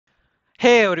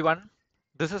Hey everyone,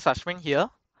 this is Ashwin here.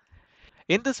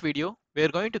 In this video, we are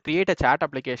going to create a chat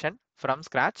application from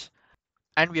scratch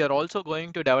and we are also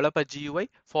going to develop a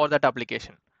GUI for that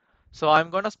application. So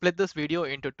I'm going to split this video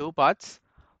into two parts.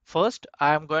 First,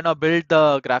 I am going to build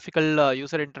the graphical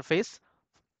user interface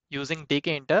using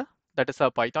Tkinter, that is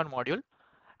a Python module.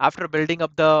 After building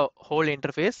up the whole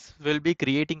interface, we'll be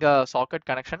creating a socket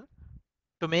connection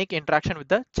to make interaction with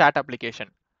the chat application.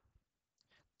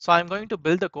 So I'm going to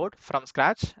build the code from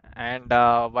scratch and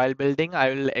while building, I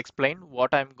will explain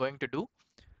what I'm going to do.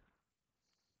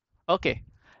 Okay,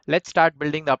 let's start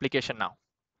building the application now.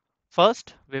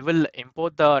 First, we will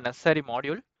import the necessary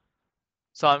module.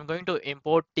 So I'm going to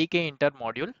import Tkinter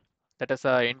module, that is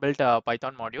a inbuilt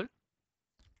Python module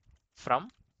from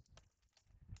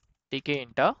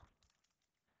Tkinter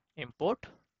import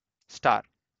star.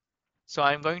 So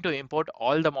I'm going to import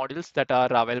all the modules that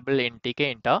are available in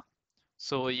Tkinter.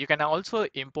 So you can also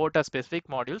import a specific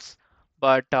modules,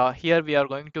 but here we are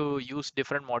going to use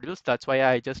different modules. That's why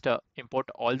I just import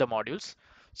all the modules.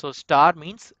 So star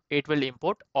means it will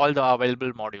import all the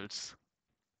available modules.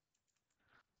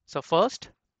 So first,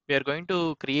 we are going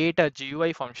to create a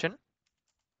GUI function.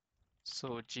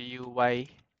 So GUI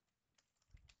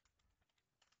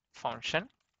function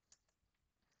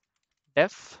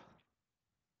def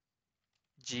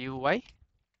GUI.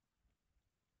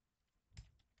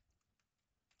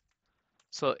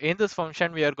 So in this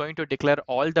function, we are going to declare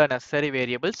all the necessary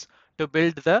variables to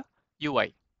build the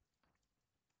UI.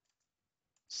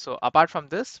 So apart from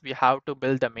this, we have to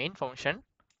build the main function.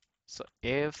 So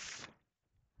if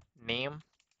name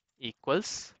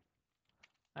equals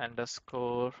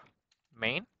underscore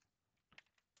main.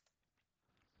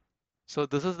 So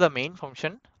this is the main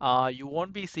function. You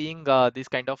won't be seeing these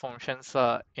kind of functions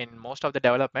in most of the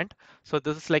development. So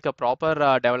this is like a proper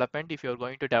development. If you're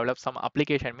going to develop some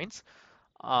application means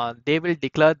they will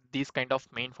declare these kind of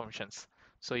main functions.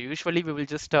 So usually we will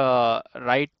just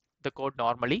write the code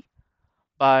normally,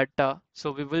 but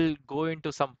so we will go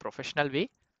into some professional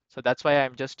way. So that's why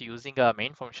I'm just using a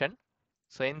main function.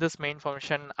 So in this main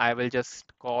function, I will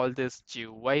just call this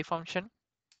GUI function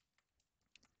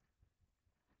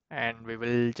and we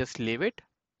will just leave it.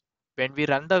 When we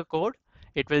run the code,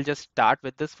 it will just start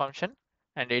with this function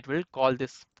and it will call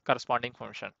this corresponding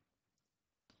function.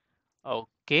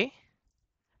 Okay,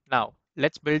 now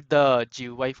let's build the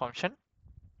GUI function.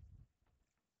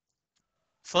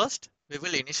 First, we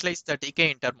will initialize the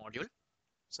Tkinter module.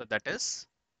 So that is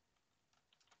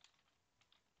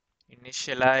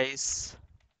initialize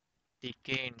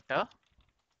Tkinter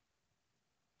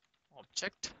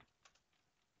object.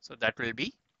 So that will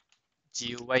be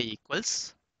GUI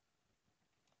equals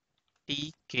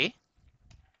TK.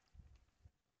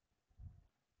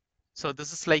 So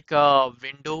this is like a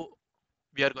window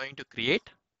we are going to create.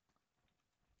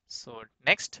 So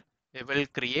next we will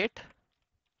create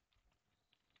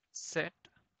set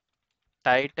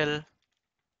title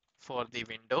for the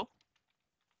window.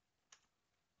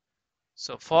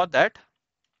 So for that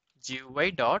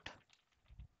GUI dot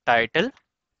title,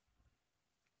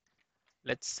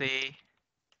 let's say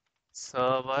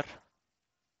server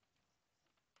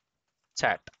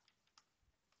chat.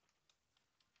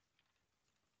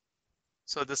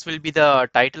 So this will be the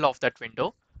title of that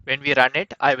window. When we run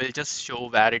it, I will just show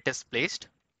where it is placed.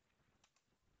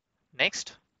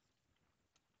 Next,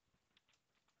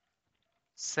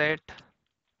 set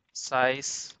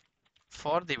size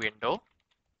for the window.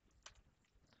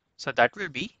 So that will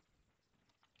be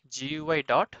GUI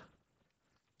dot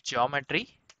geometry.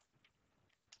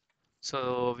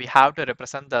 So we have to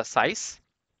represent the size.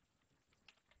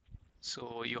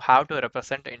 So you have to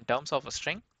represent in terms of a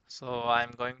string. So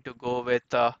I'm going to go with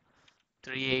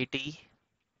 380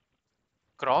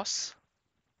 cross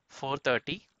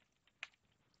 430.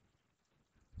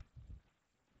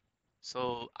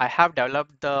 So I have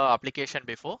developed the application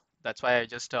before. That's why I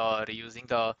just reusing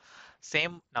the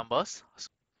same numbers.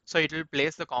 So it will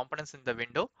place the components in the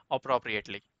window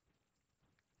appropriately.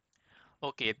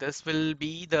 Okay, this will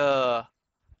be the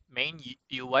main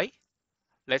UI.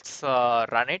 Let's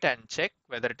run it and check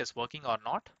whether it is working or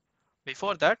not.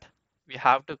 Before that, we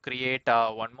have to create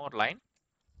one more line.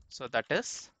 So that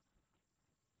is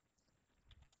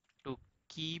to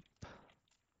keep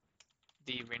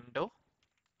the window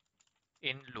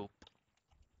in loop.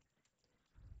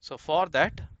 So for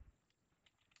that,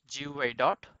 GUI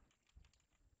dot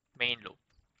main loop.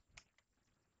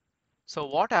 So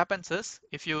what happens is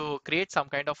if you create some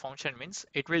kind of function means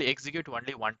it will execute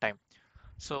only one time.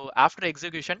 So after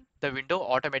execution, the window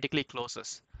automatically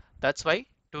closes. That's why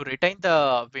to retain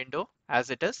the window as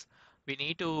it is, we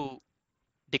need to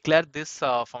declare this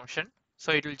function.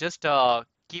 So it will just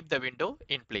keep the window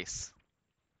in place.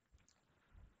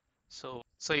 So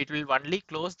it will only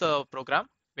close the program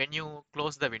when you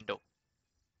close the window.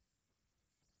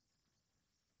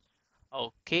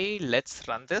 Okay, let's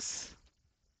run this.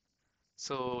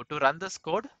 So to run this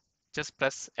code, just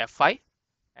press F5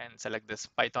 and select this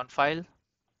Python file.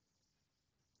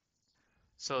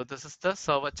 So this is the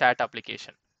server chat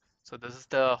application. So this is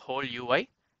the whole UI,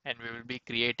 and we will be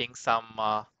creating some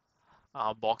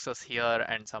boxes here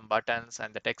and some buttons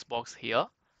and the text box here.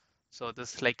 So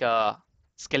this is like a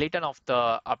skeleton of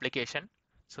the application.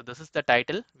 So this is the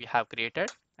title we have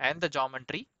created and the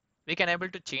geometry. We can able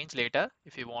to change later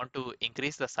if you want to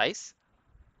increase the size.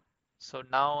 So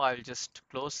now I'll just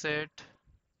close it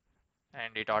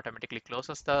and it automatically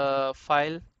closes the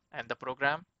file and the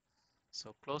program.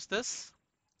 So close this.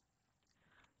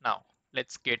 Now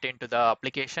let's get into the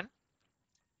application.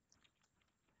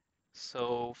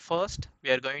 So first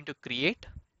we are going to create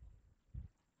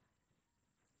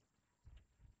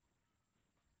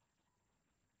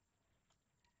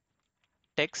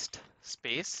text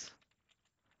space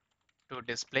to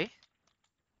display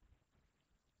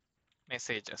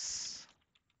messages.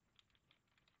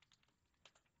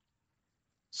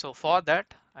 So for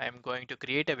that, I am going to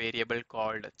create a variable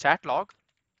called chatlog.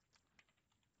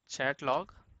 Chatlog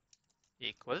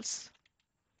equals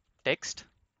text.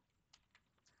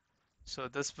 So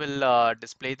this will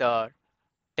display the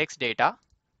text data.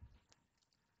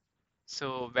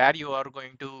 So where you are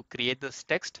going to create this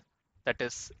text, that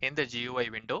is in the GUI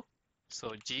window.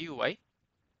 So GUI,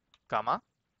 comma,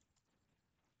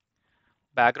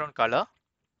 background color.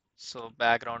 So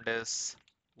background is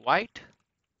white.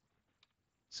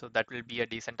 So that will be a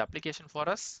decent application for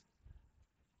us.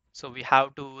 So we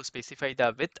have to specify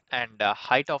the width and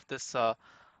height of this.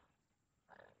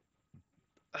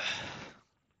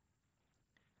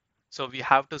 So we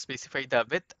have to specify the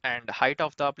width and height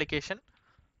of the application.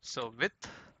 So width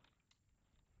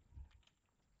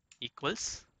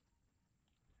equals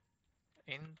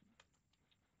in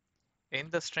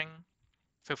the string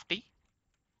 50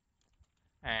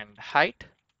 and height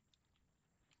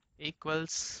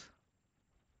equals,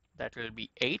 that will be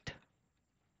 8.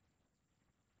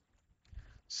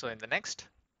 So in the next,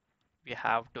 we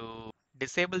have to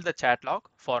disable the chat log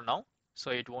for now.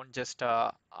 So it won't just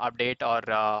update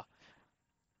or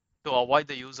to avoid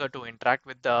the user to interact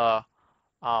with the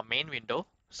main window.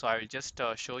 So I will just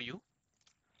show you.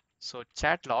 So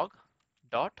chat log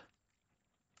dot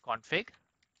config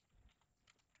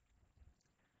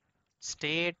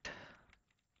state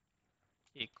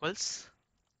equals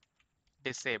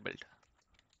disabled.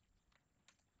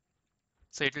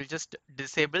 So it will just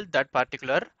disable that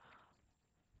particular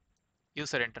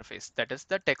user interface, that is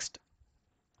the text.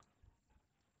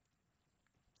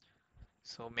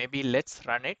 So maybe let's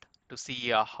run it to see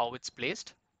how it's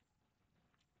placed.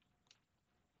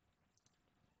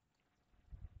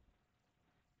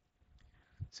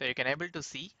 So you can able to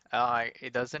see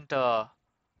it doesn't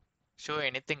show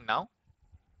anything now.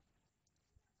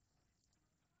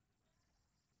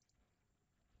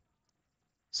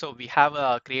 So we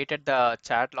have created the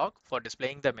chat log for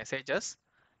displaying the messages,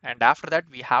 and after that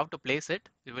we have to place it.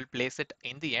 We will place it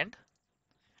in the end.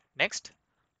 Next,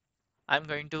 I'm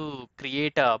going to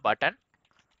create a button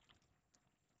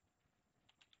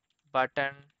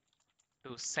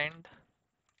to send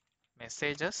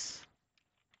messages.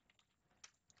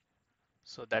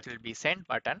 So that will be send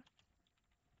button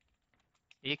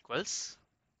equals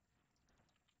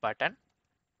button,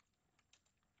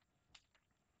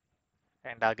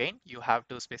 and again you have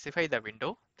to specify the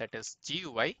window, that is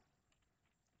GUI.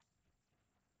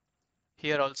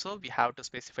 Here also we have to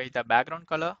specify the background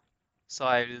color. So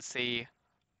I will say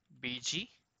BG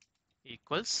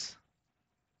equals,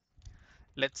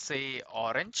 let's say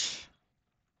orange,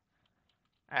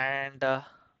 and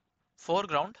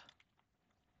foreground,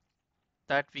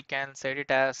 that we can set it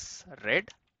as red,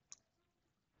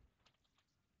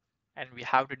 and we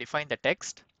have to define the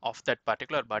text of that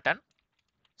particular button.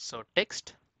 So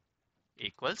text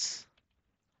equals,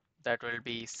 that will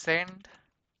be send.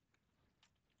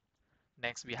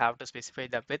 Next we have to specify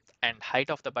the width and height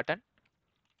of the button.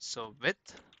 So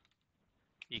width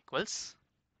equals,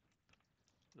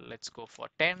 let's go for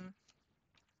 10,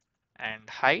 and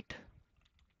height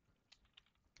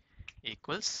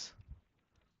equals,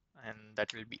 and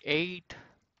that will be 8.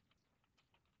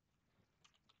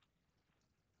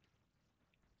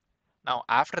 Now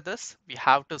after this, we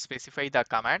have to specify the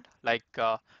command, like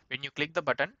when you click the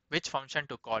button, which function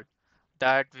to call.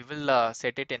 That we will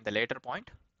set it in the later point.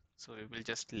 So we will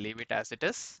just leave it as it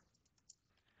is.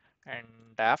 And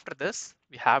after this,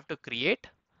 we have to create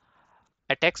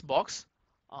a text box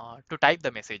to type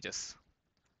the messages.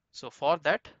 So for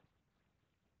that,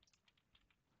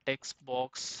 text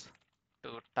box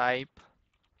to type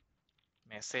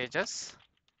messages.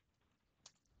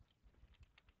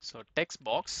 So text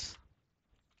box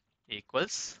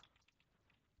equals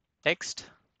text,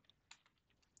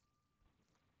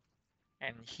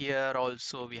 and here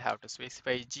also we have to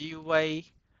specify GUI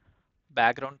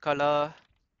background color,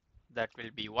 that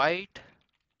will be white,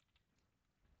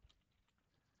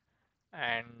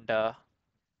 and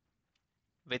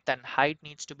width and height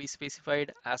needs to be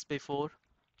specified as before.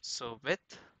 So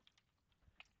width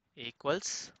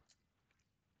equals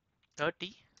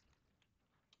 30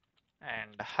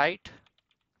 and height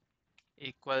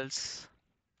equals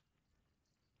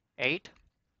 8.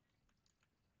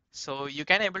 So you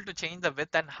can able to change the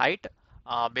width and height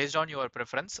based on your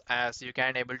preference, as you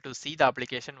can able to see the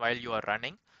application while you are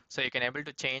running. So you can able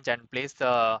to change and place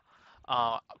the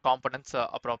components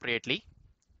appropriately.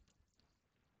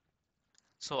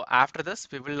 So after this,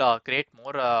 we will create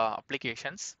more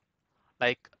applications.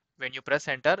 Like when you press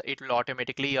enter, it will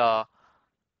automatically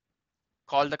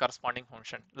call the corresponding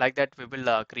function. Like that, we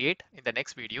will create in the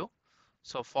next video.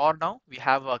 So for now, we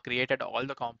have created all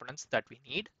the components that we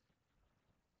need.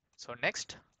 So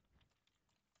next,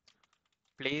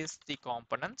 place the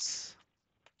components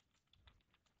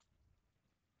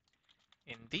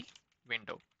in the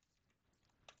window.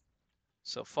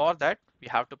 So for that, we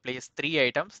have to place three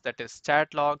items, that is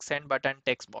chat log, send button,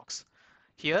 text box.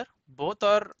 Here, both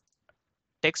are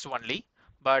text only,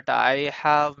 but I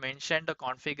have mentioned the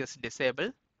config is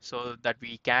disabled so that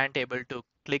we can't able to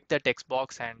click the text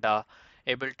box and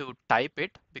able to type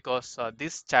it, because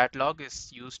this chat log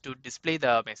is used to display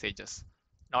the messages,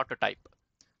 not to type.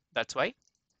 That's why.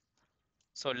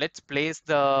 So let's place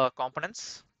the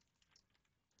components.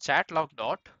 Chat log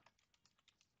dot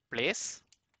place.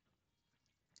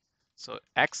 So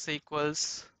x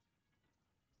equals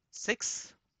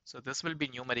 6. So this will be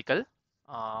numerical.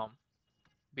 Um,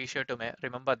 be sure to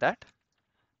remember that.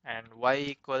 And y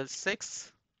equals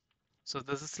 6. So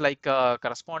this is like a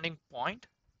corresponding point.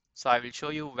 So I will show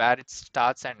you where it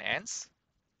starts and ends.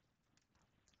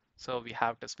 So we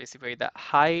have to specify the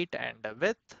height and the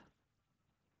width.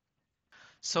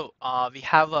 So we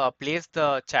have placed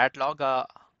the chat log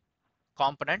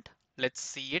component. Let's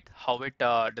see it, how it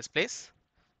displays.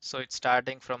 So it's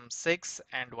starting from 6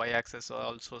 and y-axis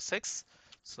also 6.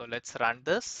 So let's run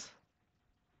this.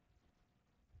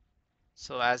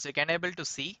 So as you can able to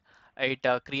see, it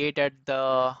created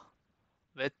the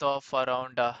width of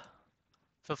around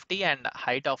 50 and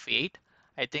height of 8.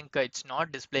 I think it's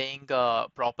not displaying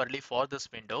properly for this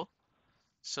window.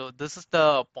 So this is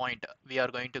the point we are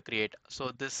going to create.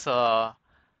 So this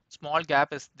small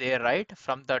gap is there, right,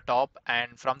 from the top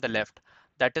and from the left.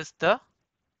 That is the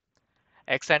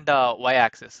x and y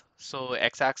axis. So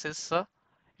x axis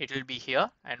it will be here,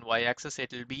 and y axis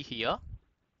it will be here.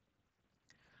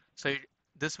 So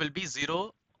this will be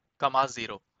 0, comma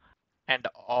 0. And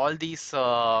all these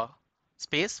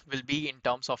space will be in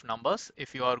terms of numbers.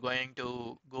 If you are going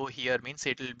to go here, means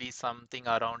it will be something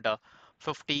around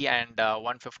 50 and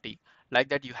 150. Like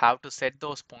that, you have to set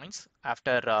those points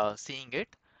after seeing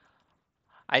it.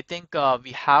 I think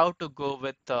we have to go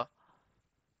with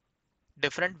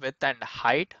different width and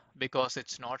height, because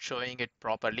it's not showing it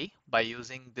properly by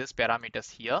using these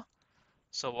parameters here.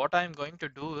 So what I'm going to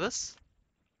do is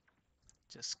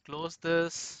just close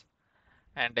this.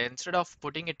 And instead of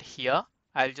putting it here,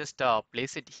 I'll just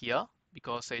place it here,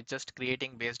 because it's just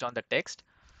creating based on the text.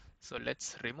 So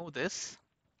let's remove this.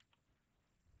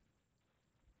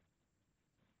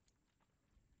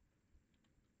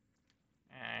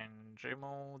 And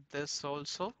remove this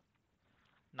also.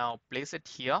 Now place it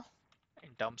here in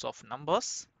terms of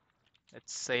numbers.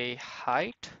 Let's say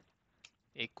height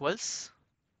equals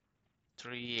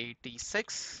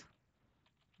 386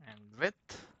 and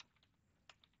width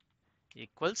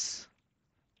equals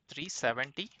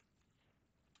 370.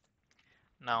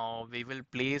 Now we will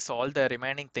place all the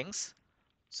remaining things.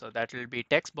 So that will be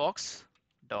text box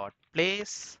dot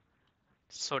place.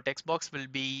 So text box will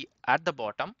be at the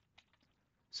bottom.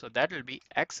 So that will be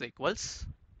x equals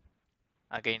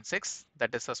again 6.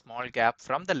 That is a small gap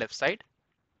from the left side.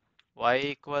 Y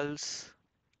equals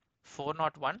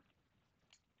 401.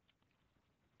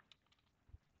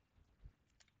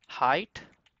 Height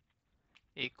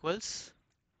equals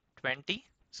 20.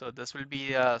 So this will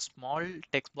be a small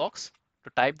text box to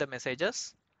type the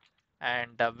messages.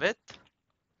 And the width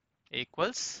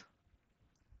equals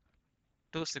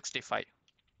 265.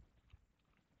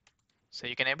 So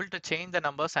you can able to change the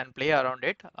numbers and play around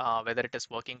it, whether it is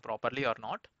working properly or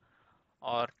not,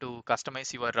 or to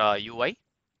customize your UI.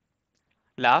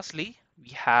 Lastly,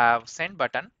 we have send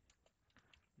button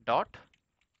dot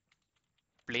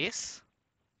place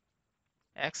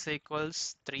x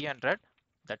equals 300,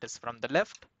 that is from the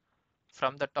left.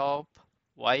 From the top,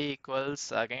 y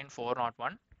equals again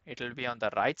 401. It will be on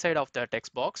the right side of the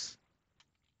text box.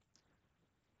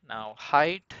 Now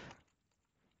height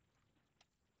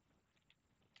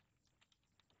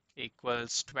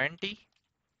equals 20,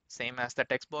 same as the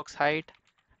text box height,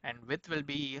 and width will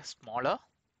be smaller.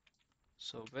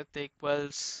 So width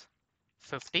equals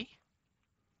 50.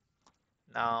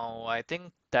 Now I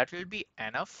think that will be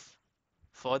enough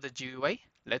for the GUI.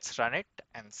 Let's run it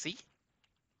and see.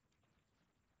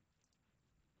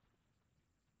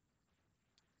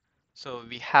 So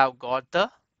we have got the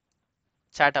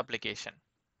chat application.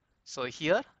 So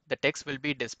here the text will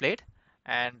be displayed,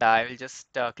 and I will just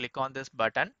click on this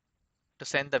button to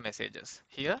send the messages.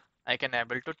 Here I can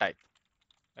able to type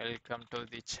welcome to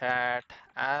the chat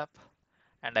app,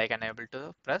 and I can able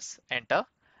to press enter,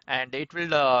 and it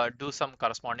will do some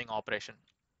corresponding operation.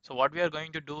 So what we are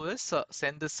going to do is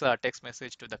send this text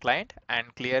message to the client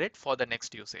and clear it for the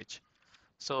next usage.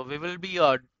 So we will be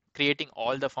creating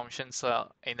all the functions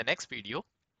in the next video.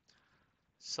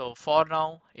 So for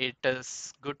now it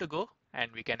is good to go,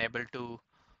 and we can able to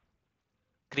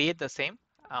create the same.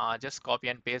 Just copy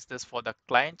and paste this for the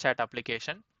client chat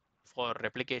application for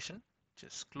replication.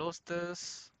 Just close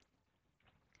this,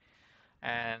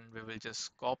 and we will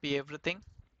just copy everything,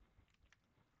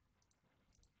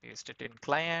 paste it in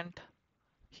client.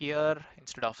 Here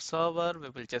instead of server, we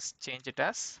will just change it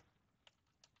as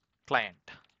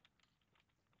client.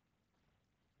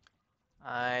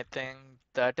 I think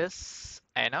that is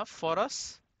enough for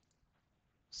us.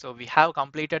 So we have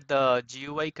completed the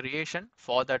GUI creation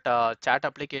for that chat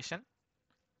application.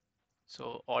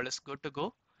 So all is good to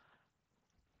go.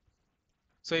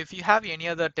 So if you have any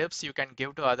other tips you can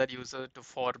give to other users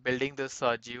for building this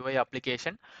GUI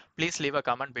application, please leave a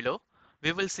comment below.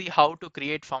 We will see how to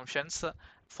create functions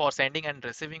for sending and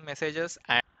receiving messages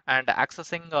and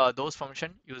accessing those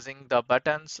functions using the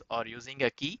buttons or using a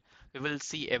key. We will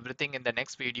see everything in the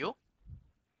next video.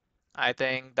 I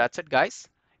think that's it, guys.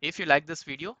 If you like this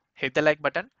video, hit the like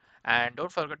button and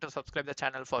don't forget to subscribe the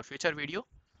channel for future video.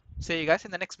 See you guys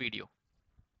in the next video.